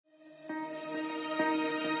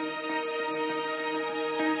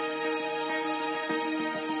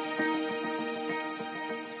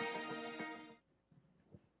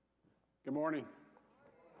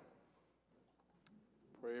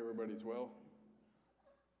as well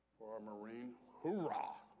for our Marine.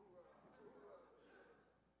 Hoorah!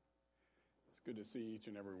 It's good to see each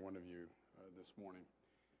and every one of you this morning.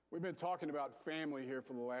 We've been talking about family here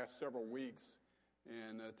for the last several weeks,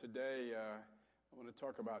 and today I want to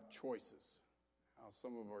talk about choices. How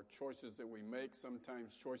some of our choices that we make,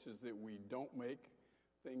 sometimes choices that we don't make,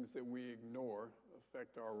 things that we ignore,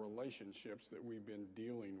 affect our relationships that we've been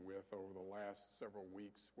dealing with over the last several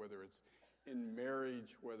weeks, whether it's in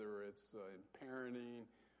marriage, whether it's in parenting,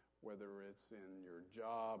 whether it's in your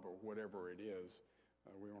job or whatever it is.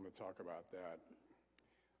 We want to talk about that.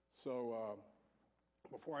 So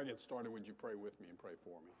before I get started, would you pray with me and pray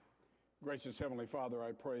for me? Gracious Heavenly Father,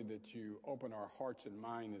 I pray that you open our hearts and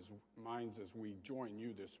minds as we join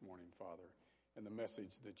you this morning, Father, in the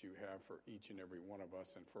message that you have for each and every one of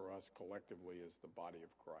us and for us collectively as the body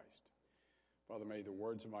of Christ. Father, may the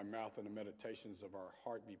words of my mouth and the meditations of our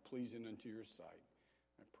heart be pleasing unto your sight.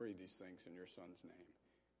 I pray these things in your Son's name.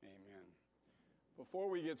 Amen. Before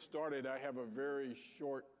we get started, I have a very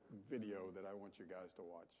short video that I want you guys to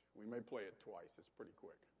watch. We may play it twice. It's pretty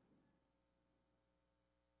quick.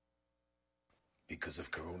 Because of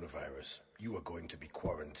coronavirus, you are going to be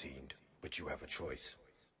quarantined, but you have a choice.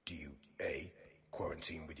 Do you A,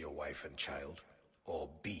 quarantine with your wife and child, or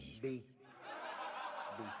B?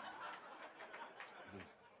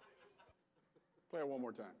 Play it one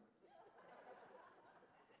more time.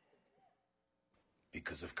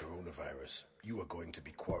 Because of coronavirus, you are going to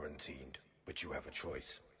be quarantined, but you have a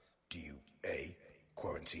choice. Do you A,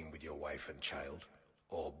 quarantine with your wife and child,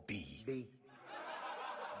 or B?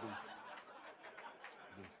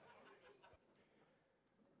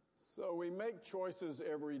 So we make choices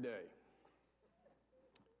every day.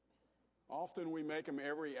 Often we make them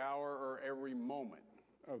every hour or every moment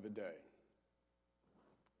of the day.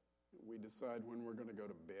 We decide when we're going to go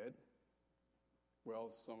to bed.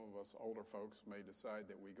 Well, some of us older folks may decide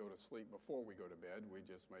that we go to sleep before we go to bed. We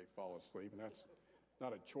just may fall asleep, and that's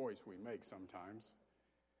not a choice we make sometimes.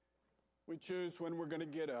 We choose when we're going to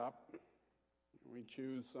get up. We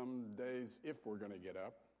choose some days if we're going to get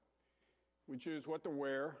up. We choose what to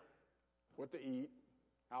wear, what to eat,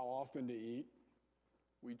 how often to eat.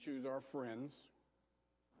 We choose our friends.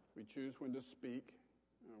 We choose when to speak,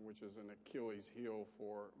 which is an Achilles heel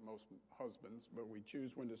for most husbands, but we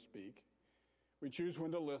choose when to speak. We choose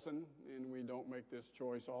when to listen, and we don't make this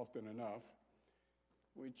choice often enough.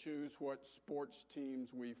 We choose what sports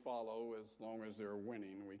teams we follow. As long as they're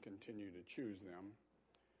winning, we continue to choose them.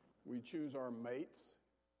 We choose our mates.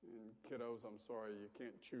 And kiddos, I'm sorry, you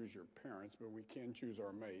can't choose your parents, but we can choose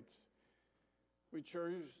our mates. We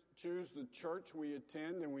choose the church we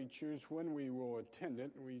attend, and we choose when we will attend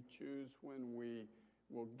it. We choose when we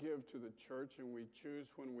will give to the church, and we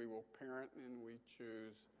choose when we will parent, and we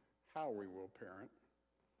choose how we will parent.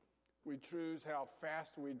 We choose how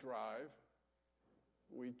fast we drive.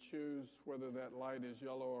 We choose whether that light is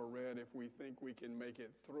yellow or red. If we think we can make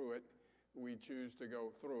it through it, we choose to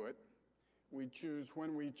go through it. We choose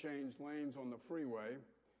when we change lanes on the freeway.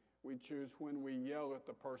 We choose when we yell at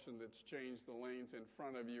the person that's changed the lanes in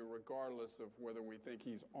front of you, regardless of whether we think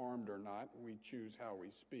he's armed or not. We choose how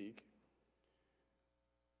we speak.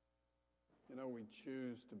 You know, we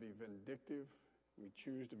choose to be vindictive. We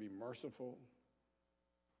choose to be merciful.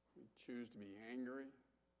 We choose to be angry,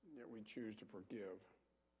 yet we choose to forgive.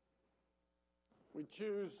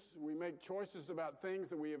 We make choices about things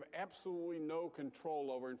that we have absolutely no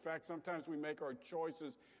control over. In fact, sometimes we make our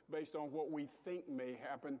choices based on what we think may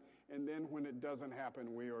happen, and then when it doesn't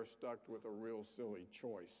happen, we are stuck with a real silly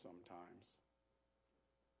choice sometimes.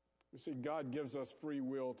 You see, God gives us free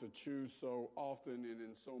will to choose so often and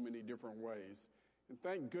in so many different ways. And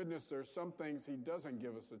thank goodness there's some things he doesn't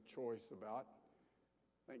give us a choice about.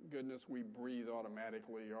 Thank goodness we breathe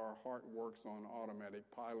automatically. Our heart works on automatic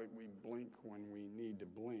pilot. We blink when we need to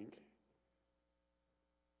blink.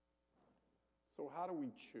 So how do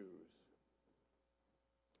we choose?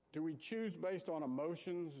 Do we choose based on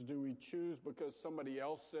emotions? Do we choose because somebody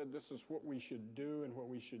else said this is what we should do and what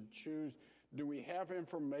we should choose? Do we have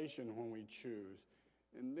information when we choose?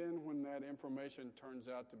 And then when that information turns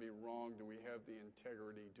out to be wrong, do we have the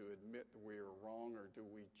integrity to admit that we are wrong, or do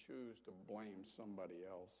we choose to blame somebody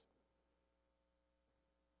else?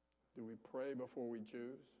 Do we pray before we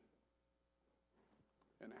choose?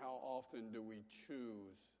 And how often do we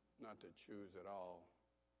choose not to choose at all?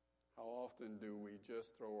 How often do we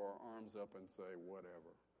just throw our arms up and say,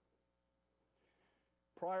 whatever?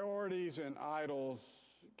 Priorities and idols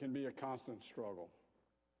can be a constant struggle.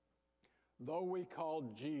 Though we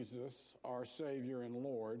call Jesus our Savior and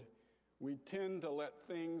Lord, We tend to let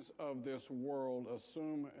things of this world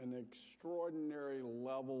assume an extraordinary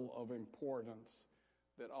level of importance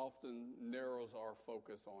that often narrows our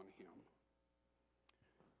focus on Him.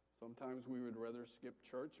 Sometimes we would rather skip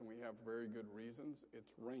church, and we have very good reasons.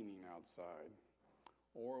 It's raining outside.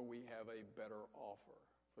 Or we have a better offer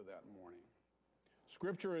for that morning.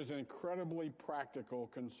 Scripture is incredibly practical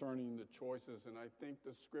concerning the choices, and I think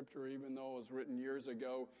the Scripture, even though it was written years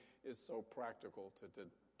ago, is so practical to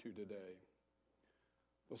today.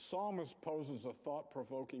 The psalmist poses a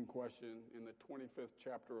thought-provoking question in the 25th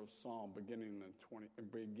chapter of Psalm, beginning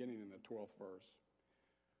in the 12th verse.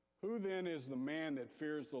 Who then is the man that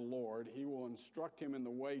fears the Lord? He will instruct him in the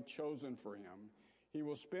way chosen for him. He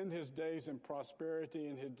will spend his days in prosperity,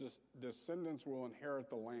 and his descendants will inherit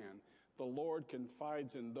the land. The Lord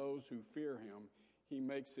confides in those who fear him. He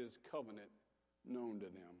makes his covenant known to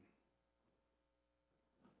them.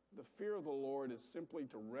 The fear of the Lord is simply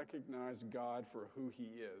to recognize God for who He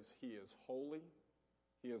is. He is holy.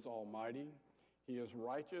 He is almighty. He is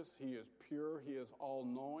righteous. He is pure. He is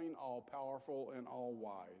all-knowing, all-powerful, and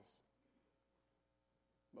all-wise.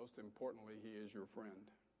 Most importantly, He is your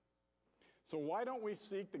friend. So why don't we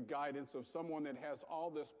seek the guidance of someone that has all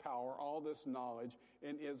this power, all this knowledge,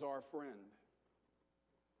 and is our friend?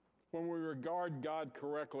 When we regard God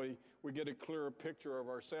correctly, we get a clearer picture of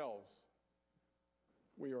ourselves.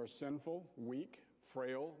 We are sinful, weak,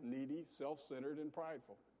 frail, needy, self-centered, and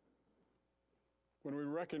prideful. When we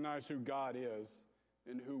recognize who God is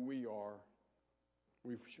and who we are,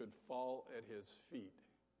 we should fall at His feet,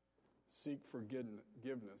 seek forgiveness,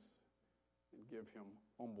 and give Him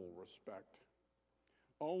humble respect.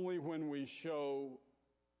 Only when we show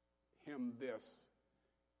Him this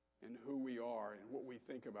and who we are and what we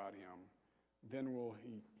think about Him, then will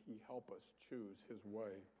He help us choose His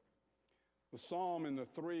way. The Psalms in the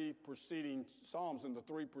three preceding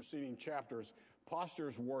chapters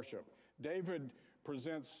postures worship. David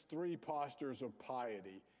presents three postures of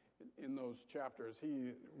piety in those chapters. He,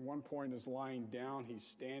 at one point, is lying down, he's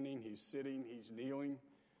standing, he's sitting, he's kneeling.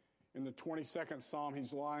 In the 22nd Psalm,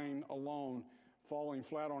 he's lying alone, falling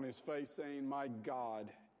flat on his face, saying, "My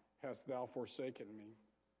God, hast thou forsaken me?"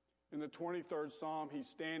 In the 23rd Psalm, he's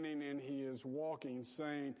standing and he is walking,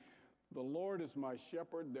 saying, "The Lord is my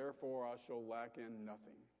shepherd, therefore I shall lack in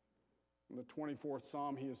nothing." In the 24th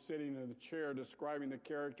Psalm, he is sitting in a chair describing the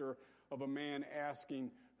character of a man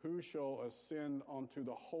asking, "Who shall ascend onto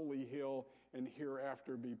the holy hill and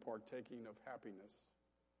hereafter be partaking of happiness?"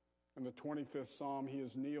 In the 25th Psalm, he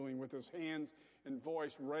is kneeling with his hands and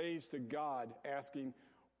voice raised to God, asking,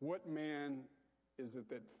 "What man is it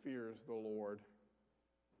that fears the Lord?"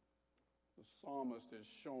 The psalmist is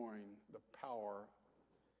showing the power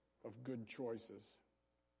of good choices.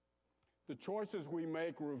 The choices we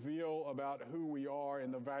make reveal about who we are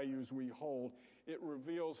and the values we hold. It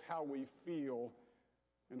reveals how we feel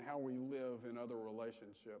and how we live in other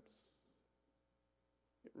relationships.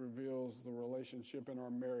 It reveals the relationship in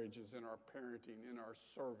our marriages, in our parenting, in our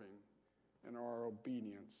serving, in our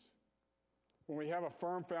obedience. When we have a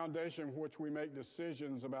firm foundation in which we make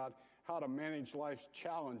decisions about how to manage life's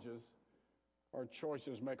challenges, our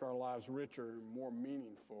choices make our lives richer and more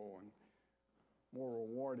meaningful and more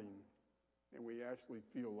rewarding, and we actually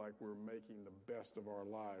feel like we're making the best of our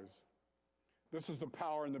lives. This is the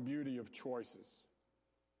power and the beauty of choices.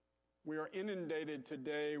 We are inundated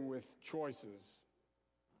today with choices.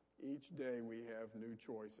 Each day we have new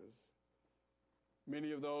choices.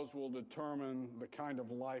 Many of those will determine the kind of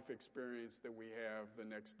life experience that we have the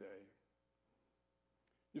next day.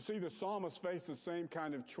 You see, the psalmist faced the same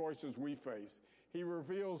kind of choices we face. He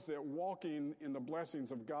reveals that walking in the blessings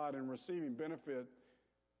of God and receiving benefit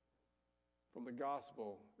from the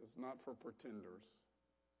gospel is not for pretenders,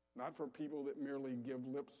 not for people that merely give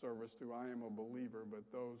lip service to "I am a believer," but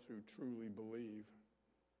those who truly believe.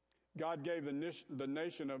 God gave the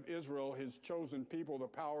nation of Israel, His chosen people, the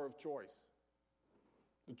power of choice.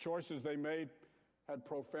 The choices they made had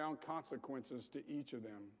profound consequences to each of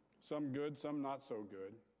them. Some good, some not so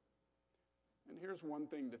good. And here's one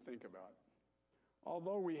thing to think about.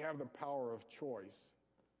 Although we have the power of choice,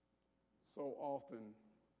 so often,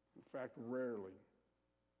 in fact rarely,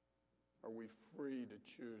 are we free to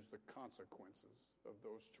choose the consequences of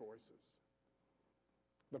those choices.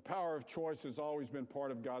 The power of choice has always been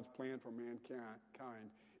part of God's plan for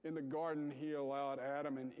mankind. In the garden, He allowed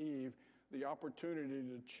Adam and Eve the opportunity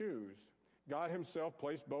to choose. God Himself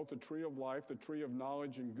placed both the tree of life, the tree of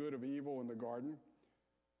knowledge and good of evil in the garden.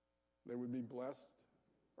 They would be blessed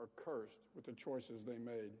or cursed with the choices they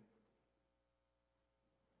made.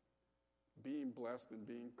 Being blessed and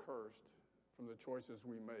being cursed from the choices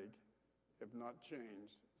we make have not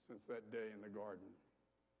changed since that day in the garden.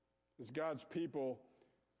 As God's people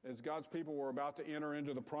were about to enter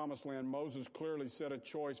into the promised land, Moses clearly set a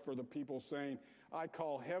choice for the people, saying, I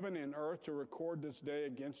call heaven and earth to record this day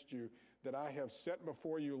against you, that I have set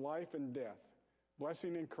before you life and death,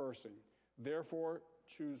 blessing and cursing. Therefore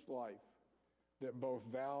choose life, that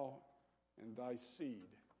both thou and thy seed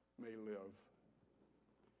may live.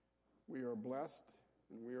 We are blessed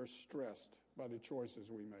and we are stressed by the choices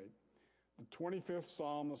we make. The 25th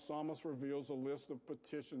Psalm, the psalmist reveals a list of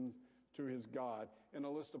petitions to his God and a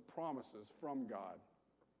list of promises from God.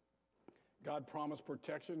 God promised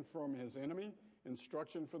protection from his enemy,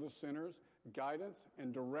 instruction for the sinners, guidance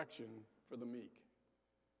and direction for the meek.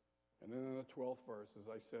 And then in the 12th verse, as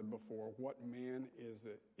I said before, what man is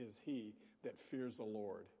he that fears the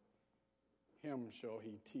Lord? Him shall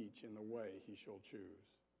he teach in the way he shall choose.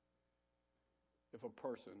 If a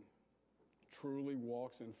person truly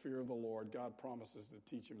walks in fear of the Lord, God promises to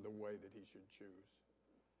teach him the way that he should choose.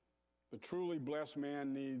 The truly blessed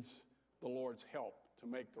man needs the Lord's help to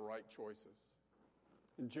make the right choices.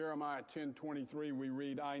 In Jeremiah 10:23, we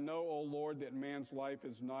read, I know, O Lord, that man's life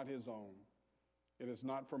is not his own. It is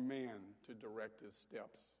not for man to direct his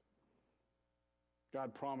steps.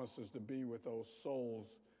 God promises to be with those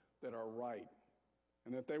souls that are right,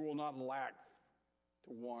 and that they will not lack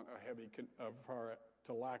to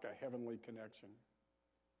lack a heavenly connection.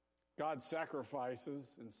 God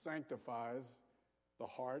sacrifices and sanctifies the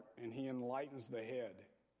heart, and he enlightens the head.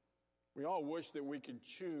 We all wish that we could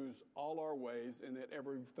choose all our ways and that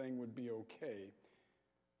everything would be okay.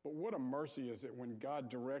 But what a mercy is it when God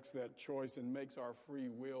directs that choice and makes our free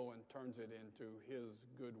will and turns it into his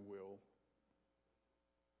good will.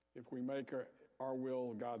 If we make our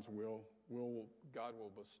will God's will, God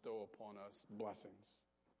will bestow upon us blessings.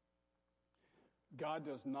 God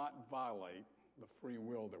does not violate the free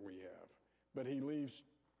will that we have, but he leaves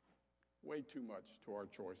way too much to our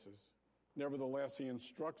choices. Nevertheless, he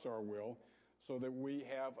instructs our will so that we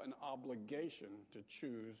have an obligation to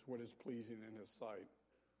choose what is pleasing in his sight.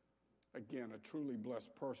 Again, a truly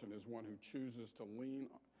blessed person is one who chooses to lean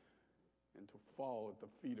and to fall at the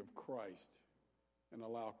feet of Christ and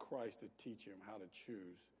allow Christ to teach him how to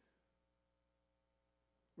choose.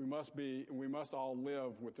 We must all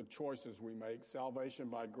live with the choices we make. Salvation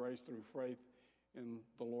by grace through faith in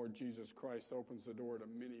the Lord Jesus Christ opens the door to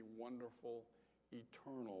many wonderful,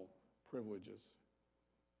 eternal privileges.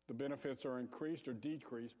 The benefits are increased or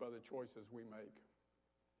decreased by the choices we make.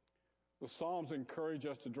 The Psalms encourage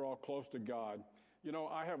us to draw close to God. You know,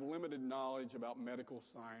 I have limited knowledge about medical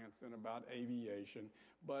science and about aviation,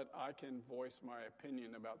 but I can voice my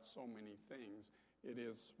opinion about so many things. It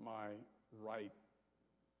is my right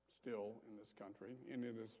still in this country, and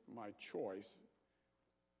it is my choice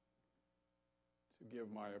to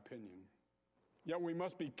give my opinion. Yet we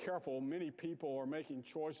must be careful. Many people are making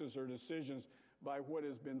choices or decisions by what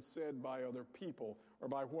has been said by other people, or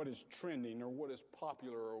by what is trending, or what is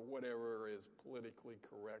popular, or whatever is politically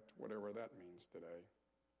correct, whatever that means today.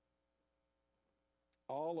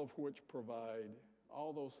 All those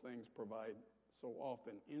things provide so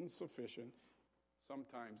often insufficient,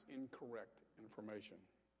 sometimes incorrect information.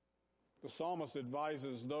 The psalmist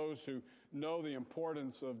advises those who know the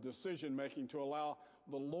importance of decision-making to allow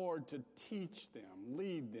the Lord to teach them,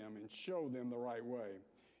 lead them, and show them the right way.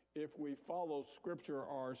 If we follow Scripture,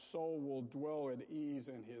 our soul will dwell at ease,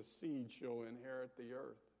 and his seed shall inherit the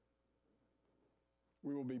earth.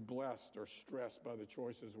 We will be blessed or stressed by the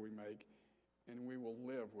choices we make, and we will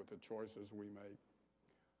live with the choices we make.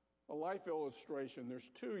 A life illustration, there's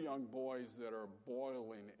two young boys that are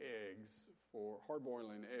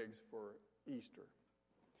hard-boiling eggs for Easter.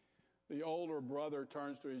 The older brother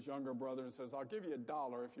turns to his younger brother and says, I'll give you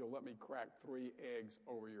 $1 if you'll let me crack 3 eggs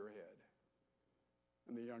over your head.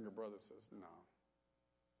 And the younger brother says, no,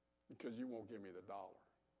 because you won't give me the $1.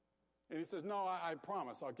 And he says, no, I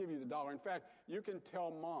promise, I'll give you the $1. In fact, you can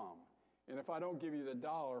tell Mom, and if I don't give you the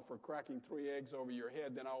 $1 for cracking 3 eggs over your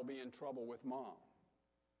head, then I'll be in trouble with Mom.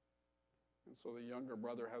 And so the younger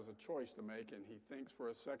brother has a choice to make, and he thinks for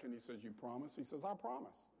a second. He says, you promise? He says, I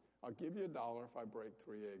promise. I'll give you $1 if I break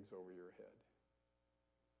 3 eggs over your head.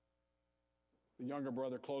 The younger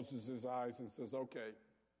brother closes his eyes and says, okay.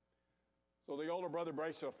 So the older brother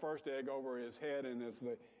breaks the first egg over his head, and as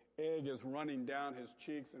the egg is running down his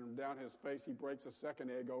cheeks and down his face, he breaks a second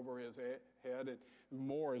egg over his head, and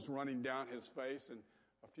more is running down his face. And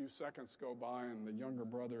a few seconds go by, and the younger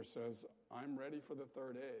brother says, I'm ready for the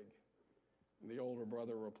third egg. And the older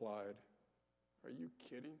brother replied, are you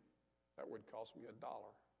kidding? That would cost me $1.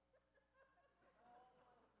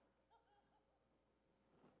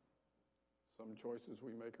 Some choices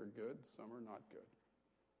we make are good, some are not good.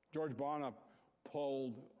 George Barna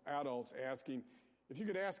polled adults asking, if you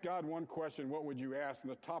could ask God one question, what would you ask?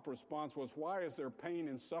 And the top response was, why is there pain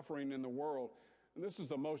and suffering in the world? And this is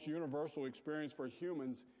the most universal experience for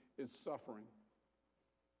humans, is suffering.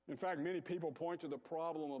 In fact, many people point to the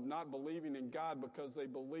problem of not believing in God because they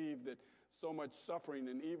believe that so much suffering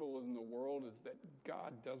and evil in the world is that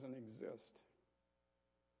God doesn't exist.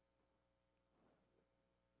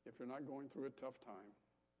 If you're not going through a tough time,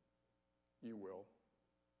 you will.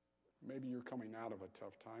 Maybe you're coming out of a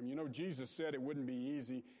tough time. You know, Jesus said it wouldn't be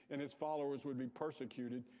easy and his followers would be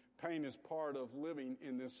persecuted. Pain is part of living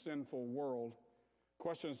in this sinful world.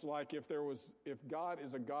 Questions like, if God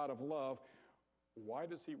is a God of love, why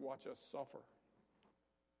does he watch us suffer?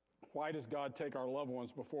 Why does God take our loved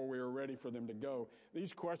ones before we are ready for them to go?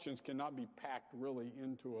 These questions cannot be packed really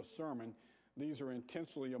into a sermon. These are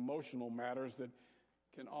intensely emotional matters that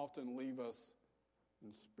can often leave us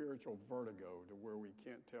in spiritual vertigo to where we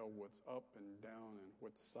can't tell what's up and down and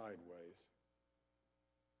what's sideways.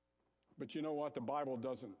 But you know what? The Bible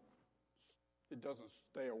doesn't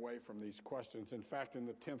stay away from these questions. In fact, in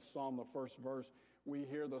the 10th Psalm, the first verse, we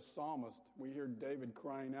hear the psalmist, we hear David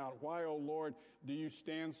crying out, why, O Lord, do you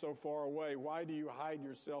stand so far away? Why do you hide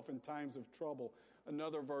yourself in times of trouble?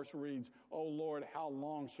 Another verse reads, O Lord, how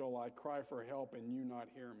long shall I cry for help and you not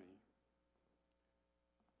hear me?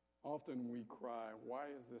 Often we cry, why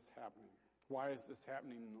is this happening? Why is this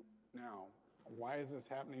happening now? Why is this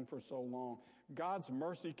happening for so long? God's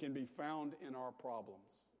mercy can be found in our problems.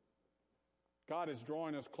 God is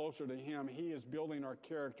drawing us closer to him. He is building our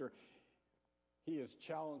character. He is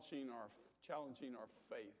challenging our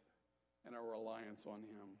faith and our reliance on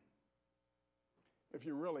him. If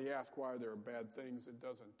you really ask why there are bad things, it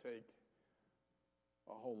doesn't take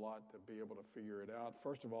a whole lot to be able to figure it out.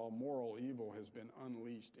 First of all, moral evil has been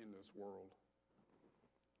unleashed in this world.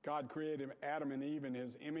 God created Adam and Eve in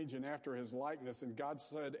his image and after his likeness, and God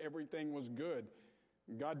said everything was good.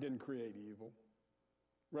 God didn't create evil.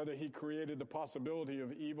 Rather, he created the possibility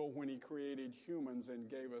of evil when he created humans and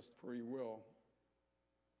gave us free will.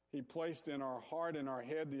 He placed in our heart and our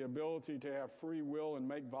head the ability to have free will and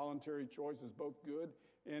make voluntary choices, both good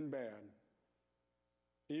and bad.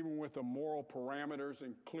 Even with the moral parameters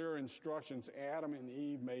and clear instructions, Adam and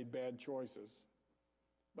Eve made bad choices.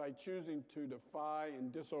 By choosing to defy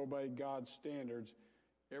and disobey God's standards,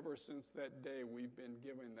 ever since that day, we've been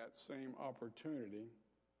given that same opportunity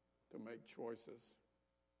to make choices.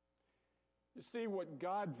 You see, what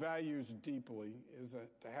God values deeply is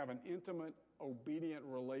to have an intimate, obedient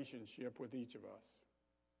relationship with each of us.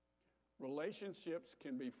 Relationships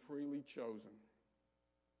can be freely chosen.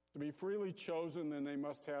 To be freely chosen, then they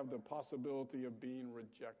must have the possibility of being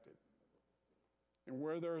rejected. And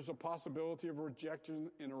where there's a possibility of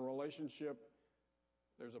rejection in a relationship,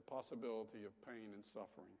 there's a possibility of pain and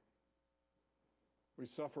suffering. We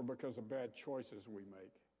suffer because of bad choices we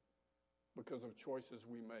make. Because of choices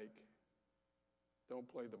we make. Don't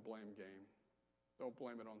play the blame game. Don't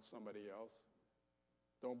blame it on somebody else.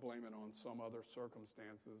 Don't blame it on some other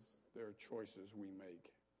circumstances. There are choices we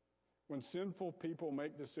make. When sinful people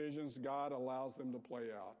make decisions, God allows them to play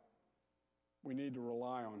out. We need to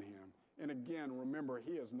rely on him. And again, remember,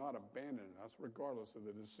 he has not abandoned us regardless of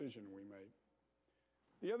the decision we make.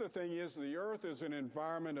 The other thing is the earth is an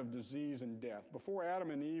environment of disease and death. Before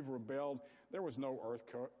Adam and Eve rebelled, there was no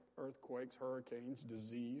earthquakes, hurricanes,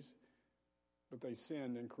 disease, but they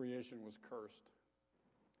sinned and creation was cursed.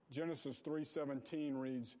 Genesis 3:17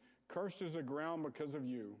 reads, "Cursed is the ground because of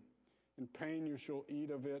you. In pain you shall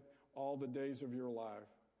eat of it all the days of your life.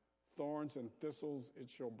 Thorns and thistles it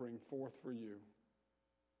shall bring forth for you."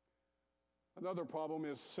 Another problem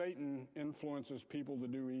is Satan influences people to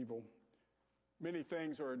do evil. Many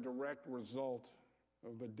things are a direct result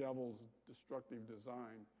of the devil's destructive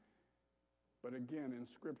design. But again, in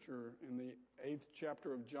Scripture, in the 8th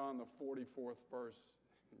chapter of John, the 44th verse,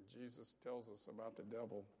 Jesus tells us about the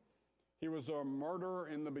devil. He was a murderer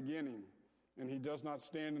in the beginning, and he does not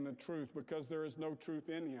stand in the truth because there is no truth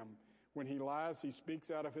in him. When he lies, he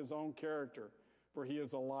speaks out of his own character, for he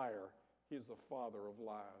is a liar. He is the father of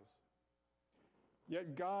lies.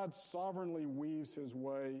 Yet God sovereignly weaves his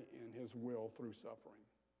way in his will through suffering.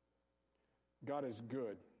 God is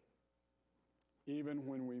good, even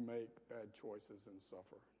when we make bad choices and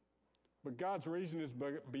suffer. But God's reason is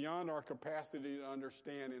beyond our capacity to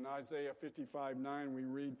understand. In Isaiah 55:9, we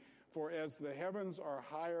read, "For as the heavens are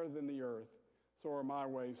higher than the earth, so are my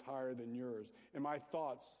ways higher than yours, and my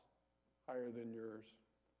thoughts higher than yours."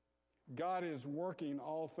 God is working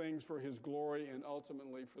all things for his glory and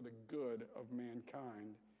ultimately for the good of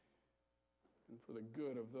mankind. and for the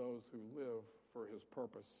good of those who live for his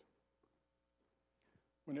purpose.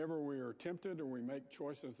 Whenever we are tempted or we make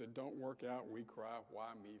choices that don't work out, we cry,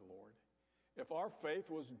 "Why me, Lord?" If our faith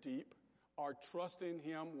was deep, our trust in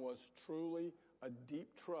him was truly a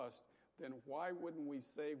deep trust, then why wouldn't we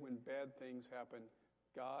say when bad things happen,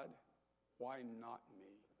 "God, why not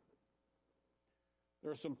me?"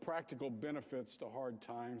 There are some practical benefits to hard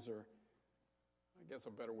times, or I guess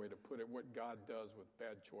a better way to put it, what God does with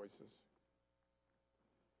bad choices.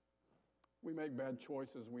 We make bad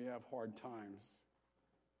choices, we have hard times,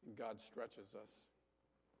 and God stretches us.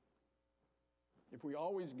 If we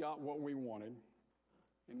always got what we wanted,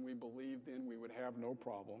 and we believed then we would have no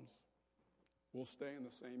problems, we'll stay in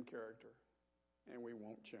the same character, and we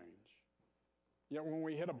won't change. Yet when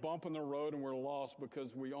we hit a bump in the road and we're lost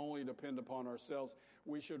because we only depend upon ourselves,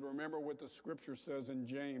 we should remember what the Scripture says in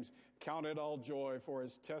James, "Count it all joy, for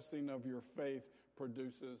his testing of your faith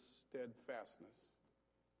produces steadfastness."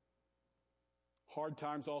 Hard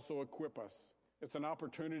times also equip us. It's an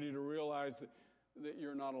opportunity to realize that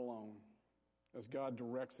you're not alone, as God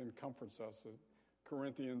directs and comforts us. 2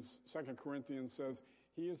 Corinthians says,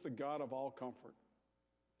 he is the God of all comfort.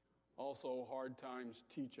 Also, hard times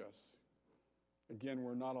teach us. Again,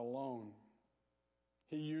 we're not alone.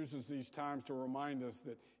 He uses these times to remind us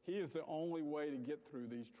that he is the only way to get through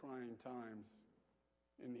these trying times.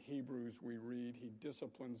 In Hebrews, we read, he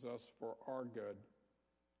disciplines us for our good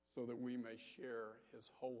so that we may share his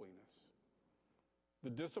holiness. The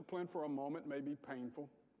discipline for a moment may be painful,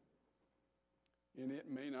 and it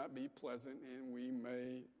may not be pleasant, and we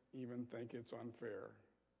may even think it's unfair.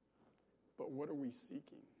 But what are we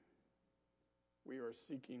seeking? We are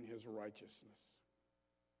seeking his righteousness.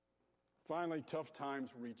 Finally, tough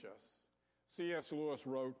times reach us. C.S. Lewis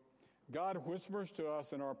wrote, God whispers to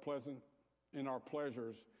us in our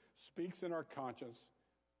pleasures, speaks in our conscience,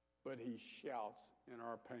 but he shouts in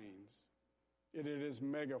our pains. It is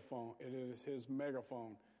his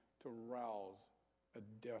megaphone to rouse a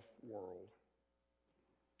deaf world.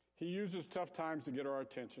 He uses tough times to get our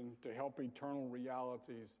attention, to help eternal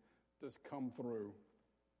realities just come through.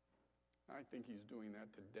 I think he's doing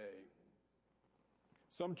that today.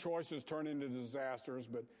 Some choices turn into disasters,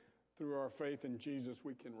 but through our faith in Jesus,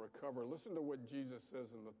 we can recover. Listen to what Jesus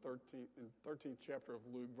says in the 13th chapter of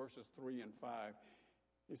Luke, verses 3 and 5.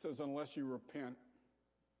 He says, unless you repent,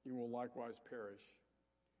 you will likewise perish.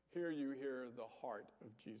 Here you hear the heart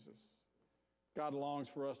of Jesus. God longs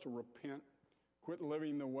for us to repent, quit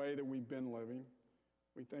living the way that we've been living.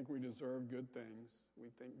 We think we deserve good things. We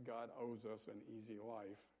think God owes us an easy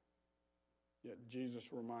life. Yet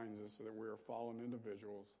Jesus reminds us that we are fallen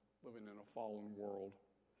individuals living in a fallen world.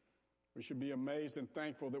 We should be amazed and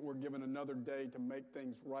thankful that we're given another day to make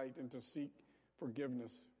things right and to seek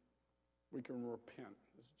forgiveness. We can repent,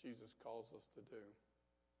 as Jesus calls us to do.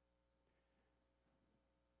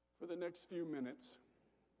 For the next few minutes,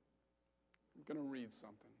 I'm going to read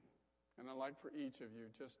something. And I'd like for each of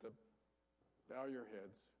you just to bow your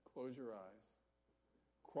heads, close your eyes,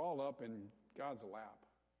 crawl up in God's lap.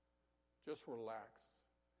 Just relax.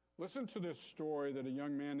 Listen to this story that a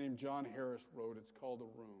young man named John Harris wrote. It's called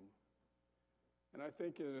A Room. And I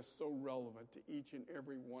think it is so relevant to each and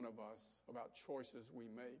every one of us about choices we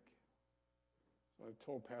make. So I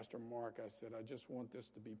told Pastor Mark, I said, I just want this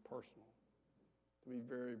to be personal, to be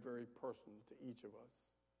very, very personal to each of us.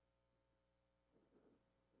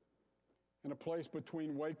 In a place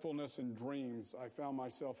between wakefulness and dreams, I found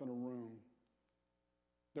myself in a room.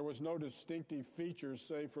 There was no distinctive features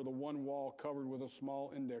save for the one wall covered with a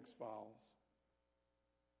small index files.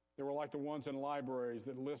 They were like the ones in libraries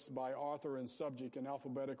that list by author and subject in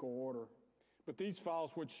alphabetical order. But these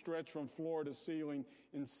files, which stretched from floor to ceiling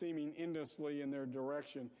and seeming endlessly in their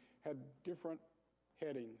direction, had different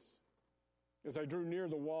headings. As I drew near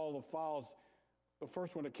the wall of files, the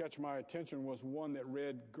first one to catch my attention was one that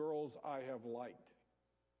read, Girls I Have Liked.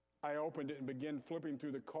 I opened it and began flipping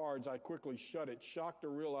through the cards. I quickly shut it, shocked to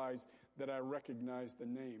realize that I recognized the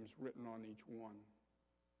names written on each one.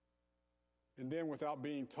 And then, without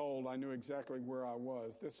being told, I knew exactly where I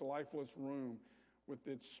was. This lifeless room with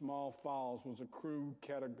its small files was a crude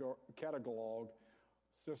catalog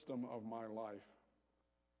system of my life.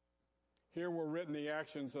 Here were written the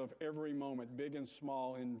actions of every moment, big and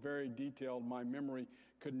small, and very detailed. My memory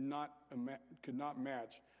could not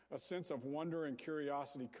match. A sense of wonder and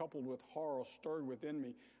curiosity coupled with horror stirred within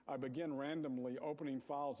me. I began randomly opening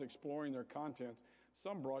files, exploring their contents.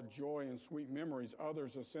 Some brought joy and sweet memories,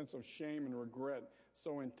 others a sense of shame and regret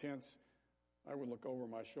so intense I would look over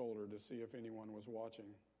my shoulder to see if anyone was watching.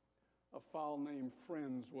 A file named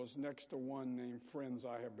Friends was next to one named Friends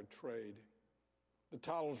I Have Betrayed. The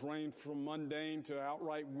titles range from mundane to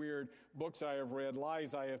outright weird. Books I have read,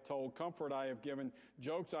 lies I have told, comfort I have given,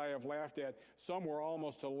 jokes I have laughed at. Some were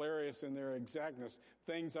almost hilarious in their exactness.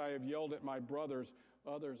 Things I have yelled at my brothers,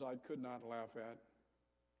 others I could not laugh at.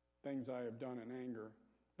 Things I have done in anger.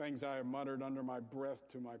 Things I have muttered under my breath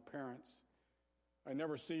to my parents. I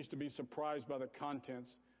never ceased to be surprised by the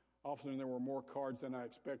contents. Often there were more cards than I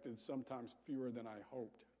expected, sometimes fewer than I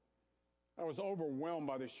hoped. I was overwhelmed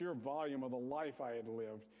by the sheer volume of the life I had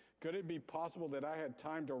lived. Could it be possible that I had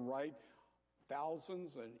time to write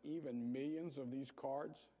thousands and even millions of these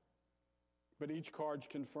cards? But each card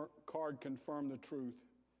confirmed the truth.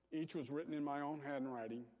 Each was written in my own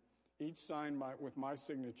handwriting, each signed with my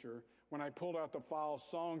signature. When I pulled out the file,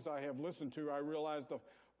 songs I have listened to, I realized the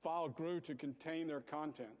file grew to contain their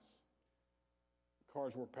contents. The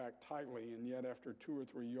cards were packed tightly, and yet after 2 or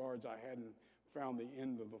 3 yards, I hadn't found the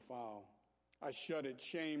end of the file. I shut it,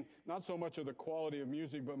 shame, not so much of the quality of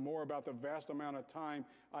music, but more about the vast amount of time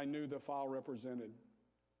I knew the file represented.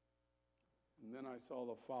 And then I saw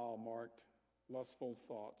the file marked lustful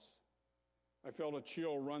thoughts. I felt a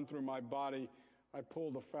chill run through my body. I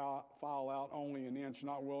pulled the file out only an inch,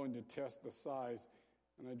 not willing to test the size,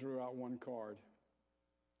 and I drew out one card.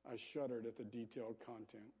 I shuddered at the detailed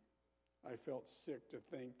content. I felt sick to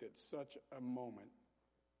think that such a moment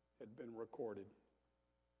had been recorded.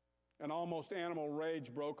 An almost animal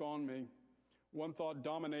rage broke on me. One thought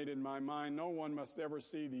dominated my mind. No one must ever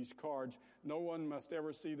see these cards. No one must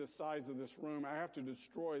ever see the size of this room. I have to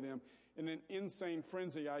destroy them. In an insane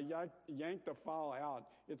frenzy, I yanked the file out.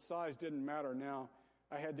 Its size didn't matter now.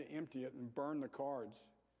 I had to empty it and burn the cards.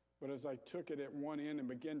 But as I took it at one end and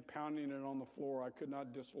began pounding it on the floor, I could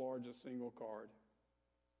not dislodge a single card.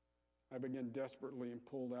 I began desperately and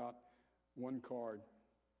pulled out one card,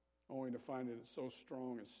 only to find it so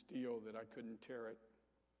strong as steel that I couldn't tear it.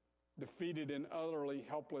 Defeated and utterly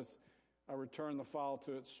helpless, I returned the file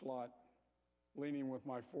to its slot. Leaning with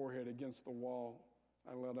my forehead against the wall,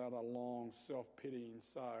 I let out a long, self-pitying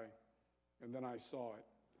sigh, and then I saw it.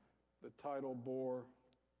 The title bore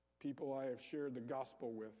People I Have Shared the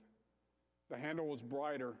Gospel With. The handle was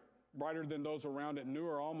brighter than those around it,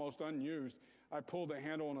 newer, almost unused. I pulled the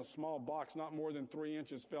handle, and a small box, not more than 3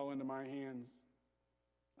 inches, fell into my hands.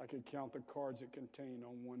 I could count the cards it contained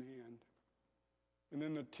on one hand. And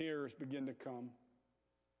then the tears began to come.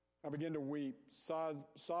 I began to weep, sobbed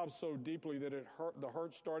so deeply that the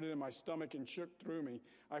hurt started in my stomach and shook through me.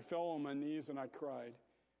 I fell on my knees and I cried.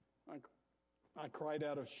 I cried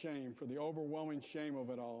out of shame for the overwhelming shame of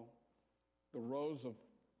it all. The rows of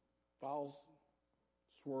files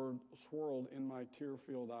swirled in my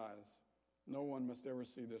tear-filled eyes. No one must ever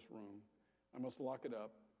see this room. I must lock it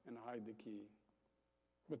up and hide the key.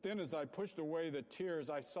 But then as I pushed away the tears,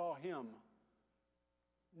 I saw him.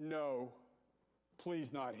 No,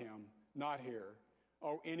 please not him, not here.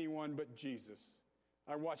 Oh, anyone but Jesus.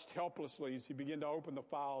 I watched helplessly as he began to open the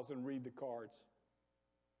files and read the cards.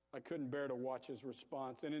 I couldn't bear to watch his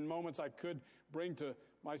response. And in moments I could bring to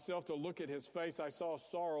myself to look at his face, I saw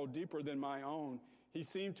sorrow deeper than my own. He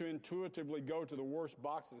seemed to intuitively go to the worst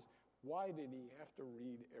boxes. Why did he have to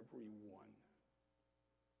read every one?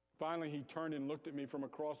 Finally, he turned and looked at me from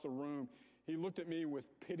across the room. He looked at me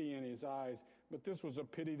with pity in his eyes, but this was a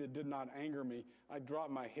pity that did not anger me. I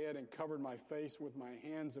dropped my head and covered my face with my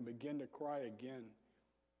hands and began to cry again.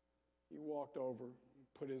 He walked over and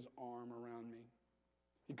put his arm around me.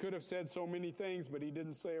 He could have said so many things, but he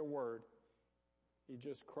didn't say a word. He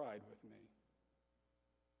just cried with me.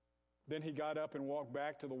 Then he got up and walked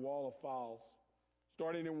back to the wall of files.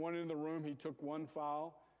 Starting in one end of the room, he took one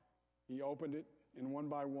file, he opened it, and one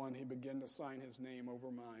by one, he began to sign his name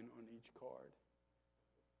over mine on each card.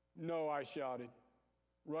 No, I shouted,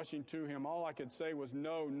 rushing to him. All I could say was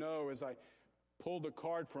no, no, as I pulled the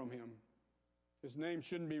card from him. His name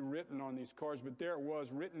shouldn't be written on these cards, but there it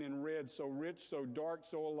was, written in red, so rich, so dark,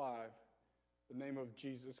 so alive. The name of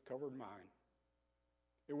Jesus covered mine.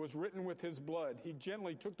 It was written with his blood. He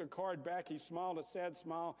gently took the card back. He smiled a sad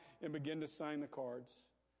smile and began to sign the cards.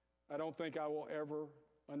 I don't think I will ever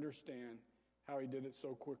understand how he did it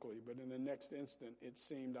so quickly, but in the next instant, it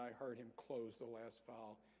seemed I heard him close the last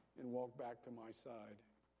file and walk back to my side.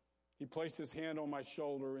 He placed his hand on my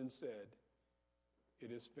shoulder and said,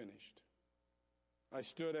 "It is finished." I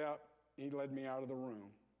stood out. He led me out of the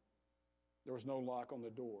room. There was no lock on the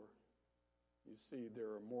door. You see,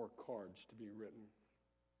 there are more cards to be written.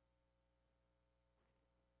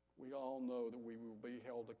 We all know that we will be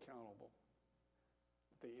held accountable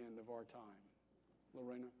at the end of our time.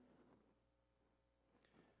 Lorena?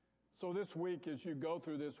 So this week, as you go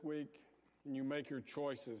through this week and you make your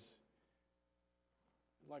choices,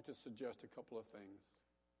 I'd like to suggest a couple of things.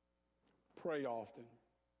 Pray often.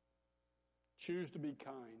 Choose to be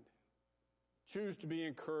kind. Choose to be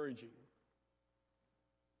encouraging.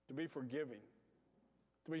 To be forgiving.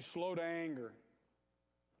 To be slow to anger.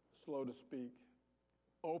 Slow to speak.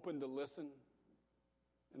 Open to listen.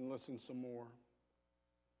 And listen some more.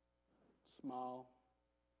 Smile.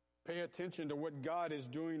 Pay attention to what God is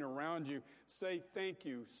doing around you. Say thank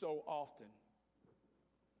you so often.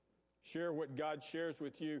 Share what God shares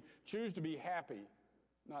with you. Choose to be happy,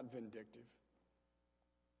 not vindictive.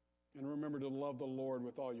 And remember to love the Lord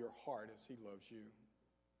with all your heart as He loves you.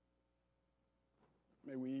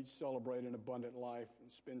 May we each celebrate an abundant life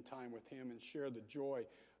and spend time with Him and share the joy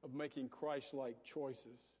of making Christ-like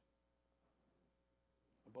choices.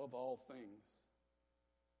 Above all things,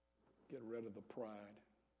 get rid of the pride.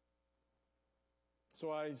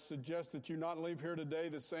 So I suggest that you not leave here today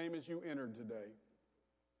the same as you entered today.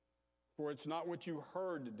 For it's not what you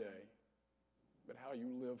heard today, but how you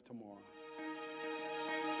live tomorrow.